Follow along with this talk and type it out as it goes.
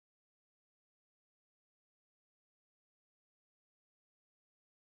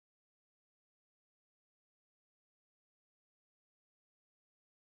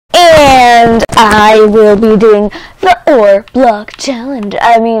I will be doing the ore block challenge.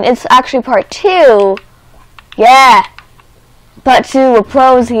 I mean, it's actually part 2. Yeah. Part 2, we're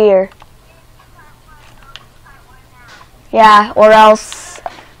pros here. Yeah, or else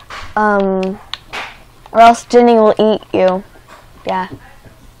Ginny will eat you. Yeah.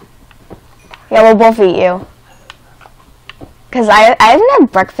 Yeah, we'll both eat you. Because I haven't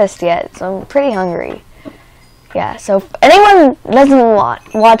had breakfast yet, so I'm pretty hungry. Yeah, so if anyone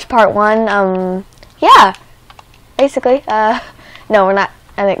doesn't watch part 1, yeah. Basically, no, we're not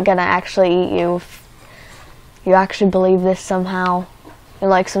gonna actually eat you if you actually believe this somehow. You're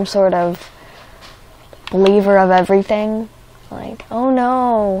like some sort of believer of everything. Like, oh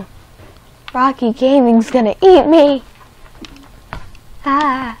no, Rocky Gaming's gonna eat me.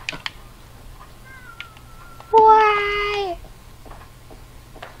 Ah. Why?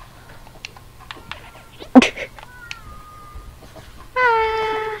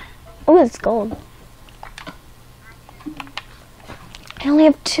 Ah. Oh, it's gold. I only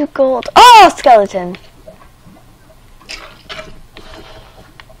have 2 gold. Oh, skeleton.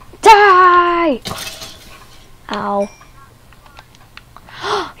 Die! Ow.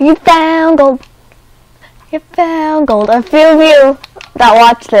 You found gold. You found gold. A few of you that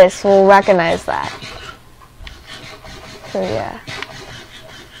watch this will recognize that. So yeah.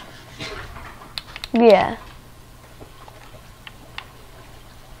 Yeah.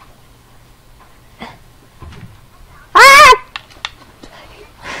 Ah!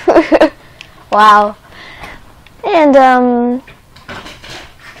 Wow. And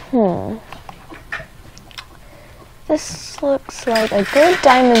this looks like a good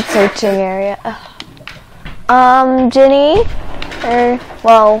diamond searching area. Ginny,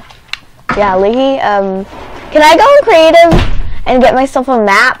 well, yeah, Leahy, can I go in creative and get myself a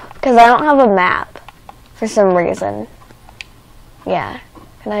map? Because I don't have a map for some reason. Yeah,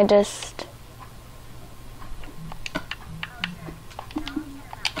 can I just...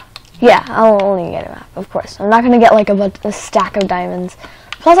 Yeah, I'll only get a map, of course. I'm not going to get like a stack of diamonds.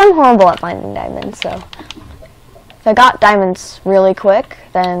 Plus, I'm horrible at finding diamonds, so... If I got diamonds really quick,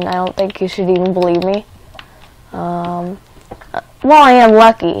 then I don't think you should even believe me. Well, I am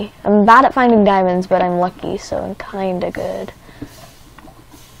lucky. I'm bad at finding diamonds, but I'm lucky, so I'm kinda good.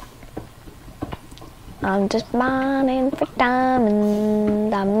 I'm just mining for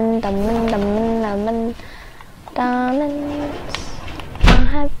diamonds. Diamonds.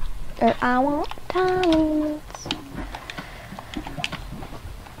 I want diamonds.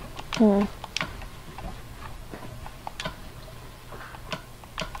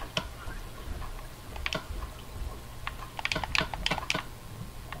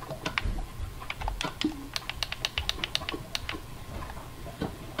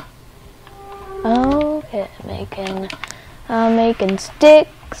 Okay, I'm making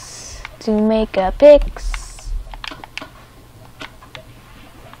sticks to make a picks.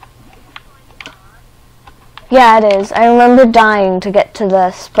 Yeah, it is. I remember dying to get to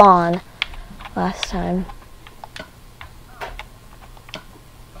the spawn last time.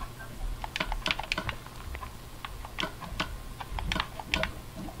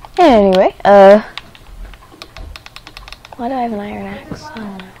 Anyway, why do I have an iron axe? I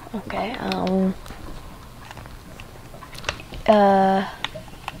don't know. Okay,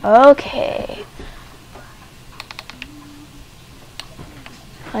 okay.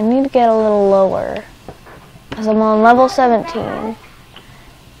 I need to get a little lower, because I'm on level 17.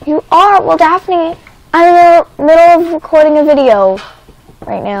 You are? Well, Daphne, I'm in the middle of recording a video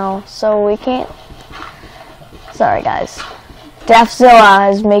right now, so we can't... Sorry, guys. Daphzilla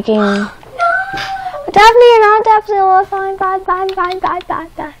is making... No! Daphne, you're not Daphzilla. Fine, bye.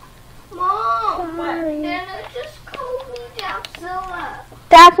 Mom, Nana just called me Daphzilla.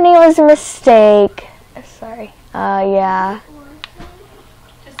 Daphne was a mistake. Sorry. Yeah.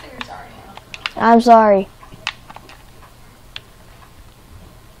 Just say you're sorry. I'm sorry.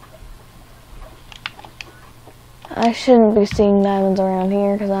 I shouldn't be seeing diamonds around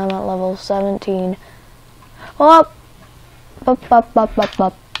here because I'm at level 17. Up.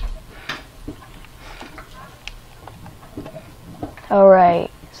 Oh, right.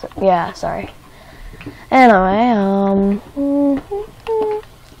 So, yeah, sorry. Anyway,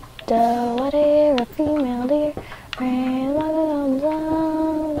 what dear, a female deer, ran like a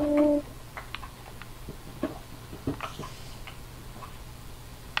zone.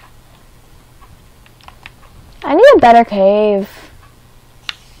 I need a better cave.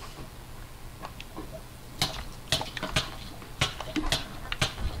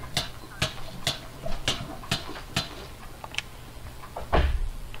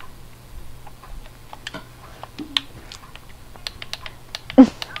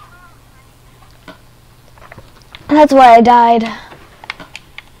 That's why I died.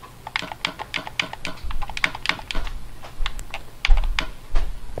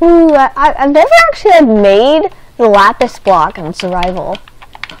 Ooh, I've never actually like, made the lapis block in survival.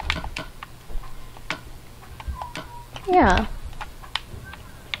 Yeah.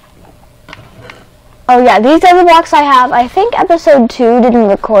 Oh yeah, these are the blocks I have. I think episode 2 didn't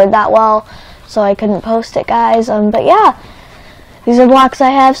record that well, so I couldn't post it, guys. But yeah, these are blocks I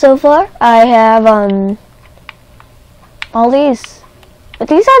have so far. I have all these, but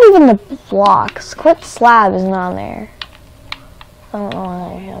these aren't even the blocks. Quartz slab isn't on there. I don't know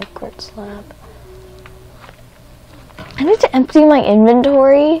why I have quartz slab. I need to empty my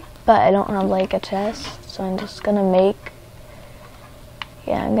inventory, but I don't have like a chest, so I'm just gonna make.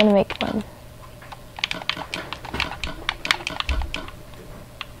 Yeah, I'm gonna make one.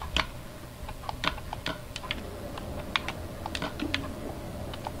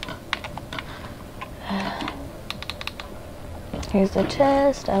 Here's the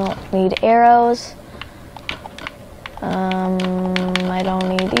chest. I don't need arrows. I don't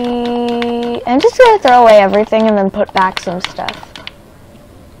need these. I'm just gonna throw away everything and then put back some stuff.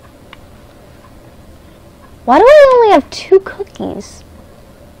 Why do I only have 2 cookies?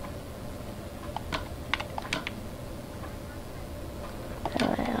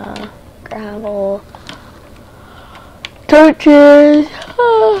 Gravel. Torches.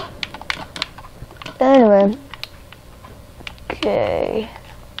 Anyway. Okay.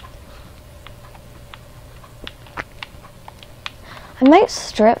 I might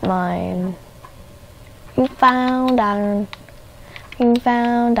strip mine. You found iron. You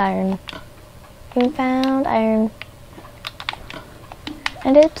found iron. You found iron.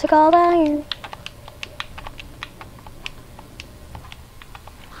 And it's called iron.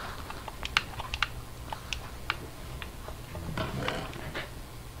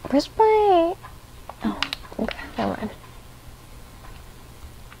 Where's my... Oh, okay, never mind.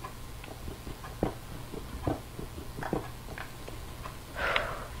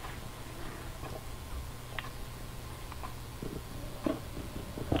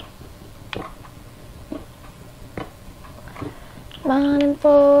 Mining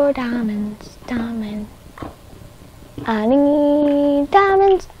for diamonds, diamonds. I need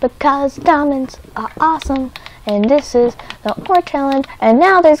diamonds because diamonds are awesome. And this is the ore challenge. And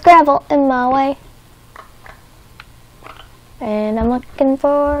now there's gravel in my way. And I'm looking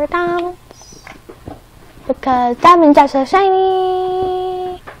for diamonds because diamonds are so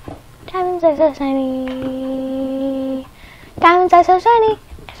shiny. Diamonds are so shiny. Diamonds are so shiny,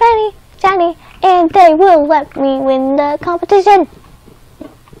 shiny, shiny. And they will let me win the competition.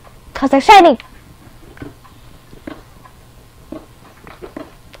 Because they're shiny.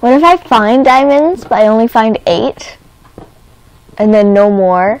 What if I find diamonds, but I only find 8? And then no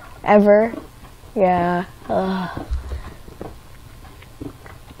more, ever? Yeah. Ugh.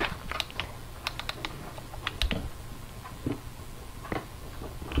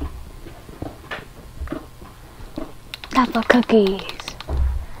 Apple cookies.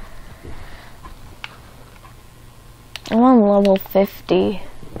 I'm on level 50.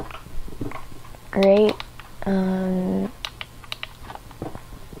 Great.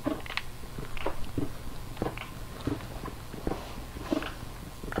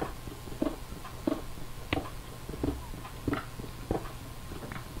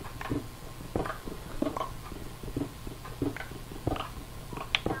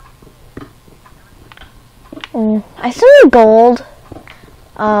 I still need gold,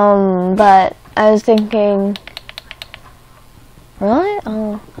 but I was thinking, really?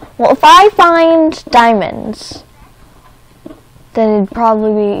 Oh, well, if I find diamonds, then it'd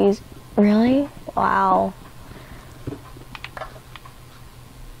probably be easy. Really? Wow.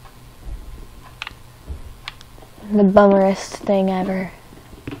 The bummerest thing ever.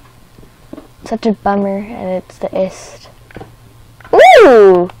 Such a bummer, and it's the ist.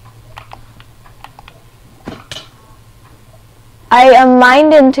 Ooh! I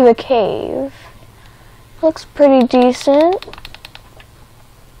mined into a cave. Looks pretty decent.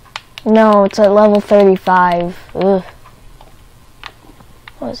 No, it's at level 35. Ugh.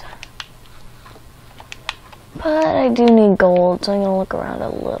 What was that? But I do need gold, so I'm gonna look around a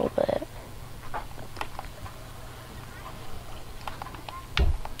little bit.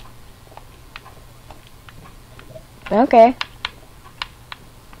 Okay.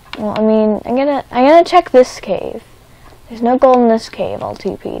 Well, I mean, I'm gonna check this cave. There's no gold in this cave, I'll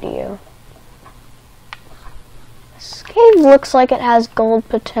TP to you. This cave looks like it has gold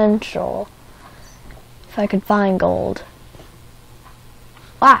potential. If I could find gold.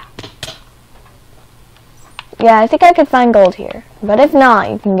 Ah! Yeah, I think I could find gold here. But if not,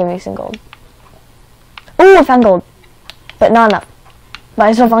 you can give me some gold. Ooh, I found gold. But not enough. But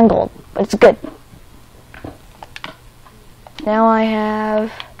I still found gold. But it's good. Now I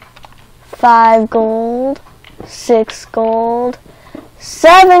have 5 gold, 6 gold,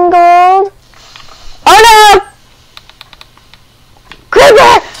 7 gold. Oh no!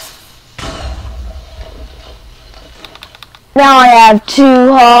 Creeper! Now I have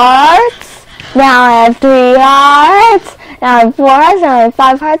 2 hearts. Now I have 3 hearts. Now I have 4 hearts. Now I have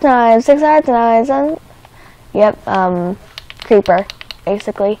 5 hearts. Now I have 6 hearts. Now I have 7. Yep, creeper,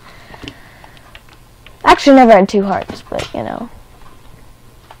 basically. Actually, never had 2 hearts, but you know.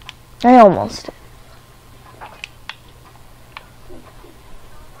 I almost did.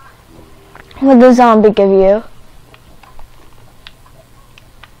 What did the zombie give you?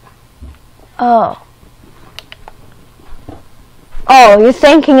 Oh. Oh, you're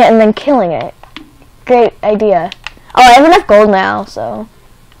thanking it and then killing it. Great idea. Oh, I have enough gold now, so.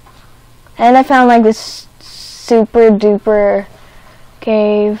 And I found like this super duper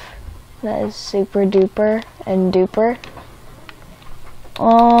cave that is super duper and duper.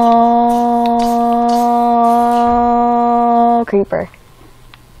 Oh, creeper.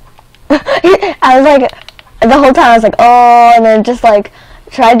 I was like, the whole time I was like, oh, and then it just like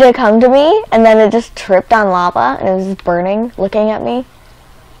tried to come to me, and then it just tripped on lava, and it was just burning, looking at me.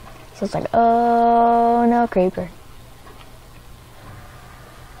 So it's like, oh, no, creeper.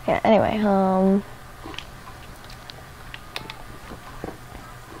 Yeah, anyway,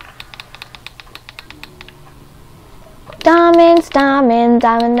 Diamonds, diamonds,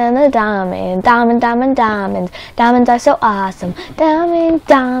 diamond and a diamond, diamond, diamond, diamonds, diamonds are so awesome, diamond,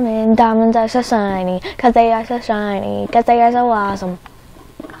 diamond, diamonds are so shiny, 'cause they are so shiny, 'cause they are so awesome.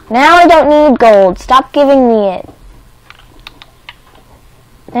 Now I don't need gold, stop giving me it.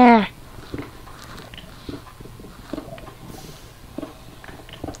 Ah.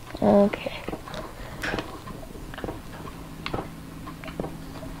 Okay.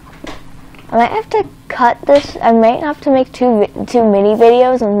 I might have to cut this. I might have to make two mini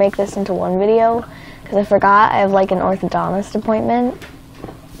videos and make this into one video, because I forgot I have like an orthodontist appointment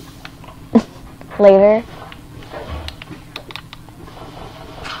later.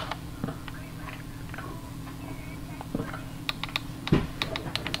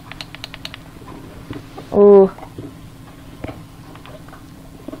 Ooh.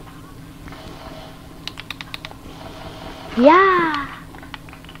 Yeah.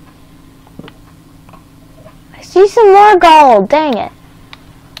 I see some more gold. Dang it.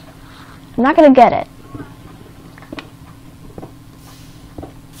 I'm not gonna get it.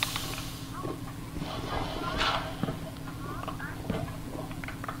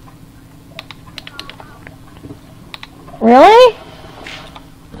 Really?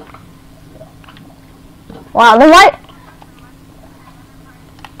 Wow, the what?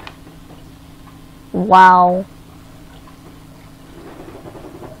 Wow.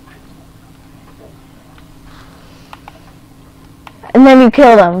 And then you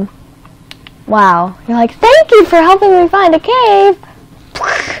kill them. Wow. You're like, thank you for helping me find a cave.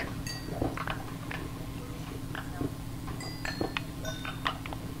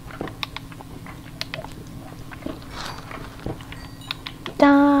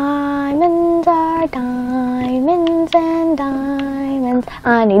 Diamonds are diamonds and diamonds.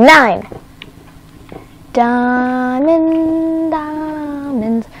 I need 9. Diamond,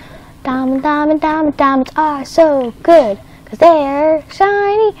 diamonds. Diamond, diamond, diamond, diamonds are so good. 'Cause they're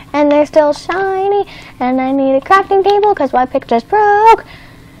shiny, and they're still shiny, and I need a crafting table, 'cause my pick just broke.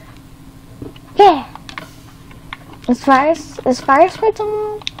 Yeah. Is fire spirits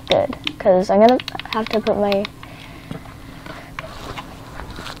on? Good, 'cause I'm gonna have to put my...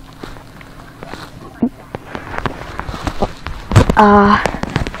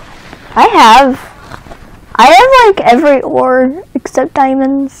 I have like every ore except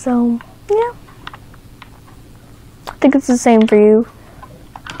diamonds, so yeah. I think it's the same for you.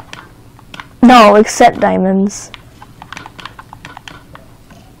 No, except diamonds.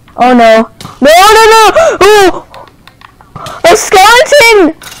 Oh no. No, no, no! Oh! A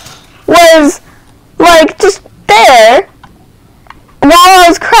skeleton was, like, just there while I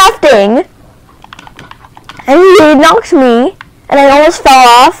was crafting. And he knocked me, and I almost fell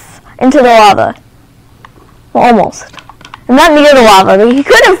off into the lava. Well, almost. I'm not near the lava, but he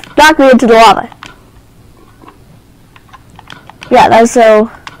could have knocked me into the lava. Yeah, that's so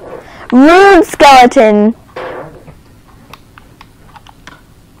rude, skeleton.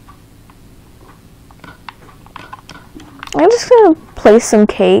 I'm just gonna place some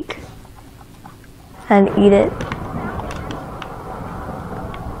cake and eat it.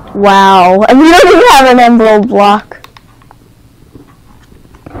 Wow, and we don't even have an emerald block.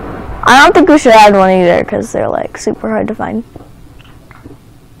 I don't think we should add one either because they're like super hard to find.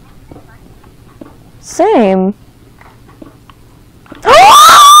 Same.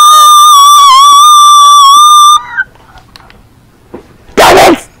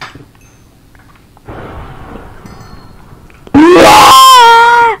 Diamonds!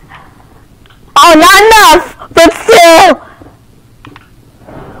 Yeah! Oh, not enough, but still.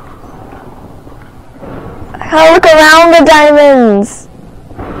 I gotta look around the diamonds.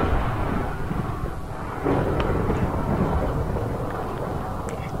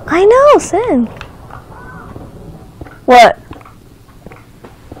 I know, Sin. What?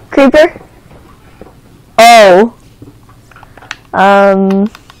 Creeper? Oh. Oh.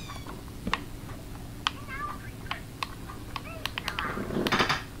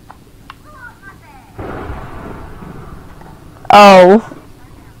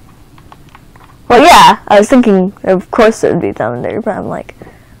 Well, yeah, I was thinking, of course it would be thunder, but I'm like,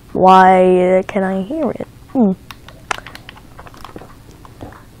 why can I hear it? Oh,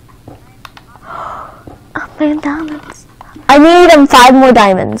 man, diamonds. I need 5 more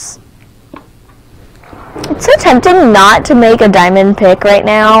diamonds. It's so tempting not to make a diamond pick right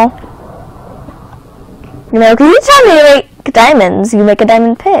now. You know, because each time you make diamonds, you make a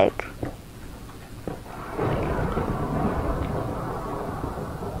diamond pick.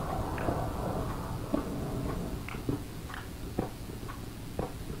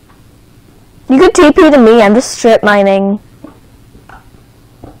 You could TP to me, I'm just strip mining.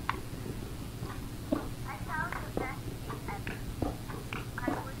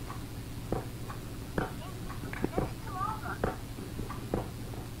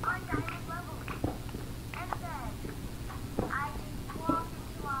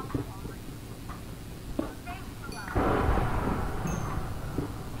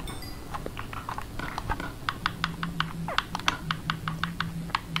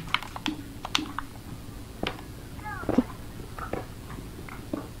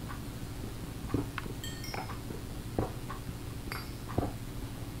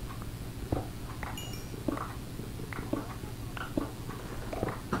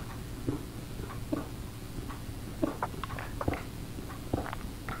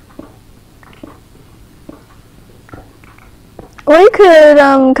 Or you could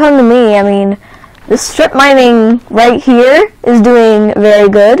come to me. I mean, the strip mining right here is doing very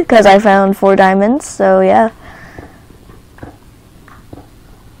good because I found 4 diamonds. So yeah.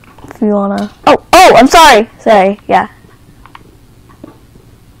 If you wanna. Oh, I'm sorry. Sorry. Yeah.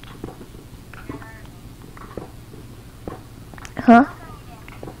 Huh?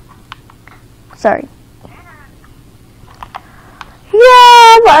 Sorry.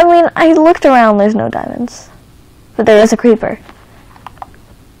 Yeah, but I mean, I looked around. There's no diamonds, but there is a creeper.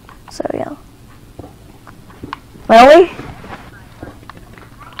 So yeah. Really?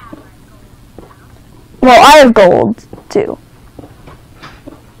 Well, I have gold too.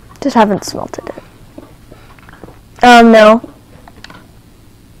 Just haven't smelted it. No.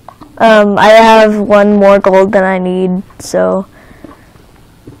 I have 1 more gold than I need, so.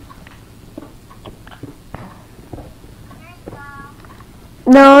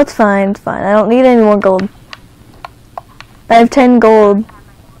 No, it's fine, it's fine. I don't need any more gold. I have 10 gold.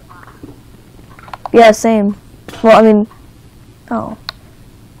 Yeah, same. Well, I mean, oh.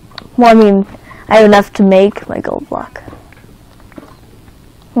 Well, I mean, I have enough to make my gold block.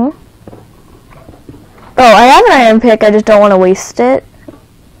 Oh, I have an iron pick, I just don't want to waste it.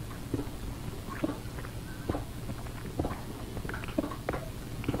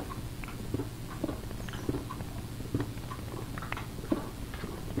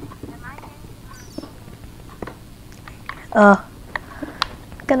 Got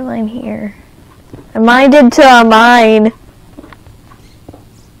a mine here. I mined into a mine.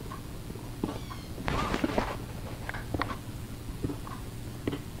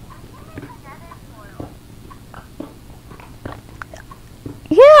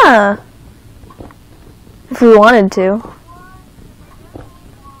 Yeah. If we wanted to.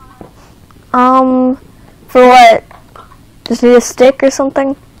 For what? Just need a stick or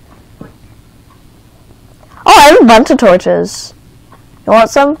something? Oh, I have a bunch of torches. You want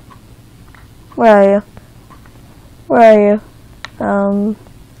some? Where are you? Where are you?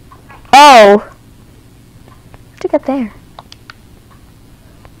 Oh! How'd you get there?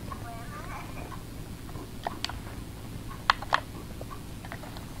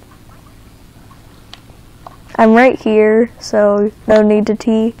 I'm right here, so no need to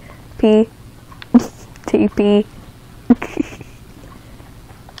TP. TP.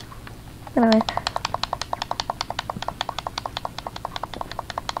 Anyway.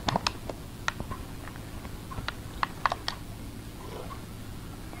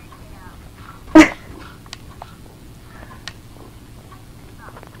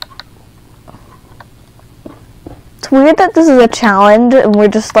 it's weird that this is a challenge and we're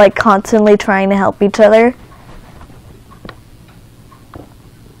just like constantly trying to help each other.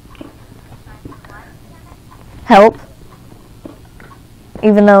 Help.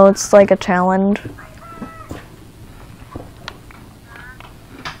 Even though it's like a challenge.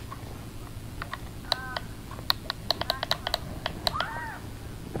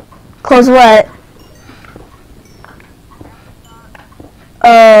 Close what?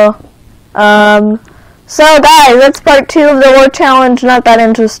 Oh. So guys, that's part 2 of the war challenge. Not that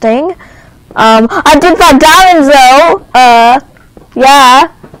interesting. I did 5 diamonds though.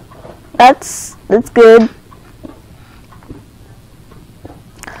 Yeah. That's good.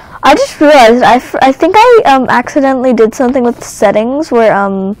 I just realized I think I accidentally did something with the settings where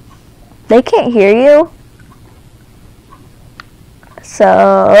they can't hear you.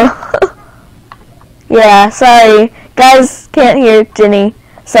 So yeah, sorry. Guys can't hear Ginny.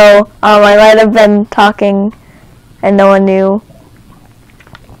 So I might have been talking and no one knew.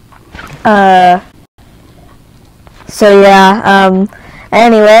 So yeah,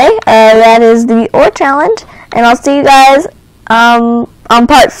 anyway, that is the ore challenge, and I'll see you guys on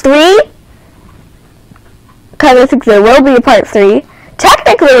part 3, because I think there will be a part 3.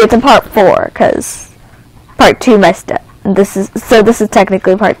 Technically it's a part 4 because part 2 messed up. And this is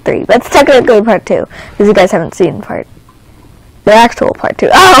technically part 3. That's technically part 2 because you guys haven't seen the actual part 2.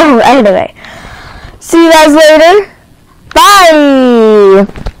 Oh, anyway. See you guys later. Bye.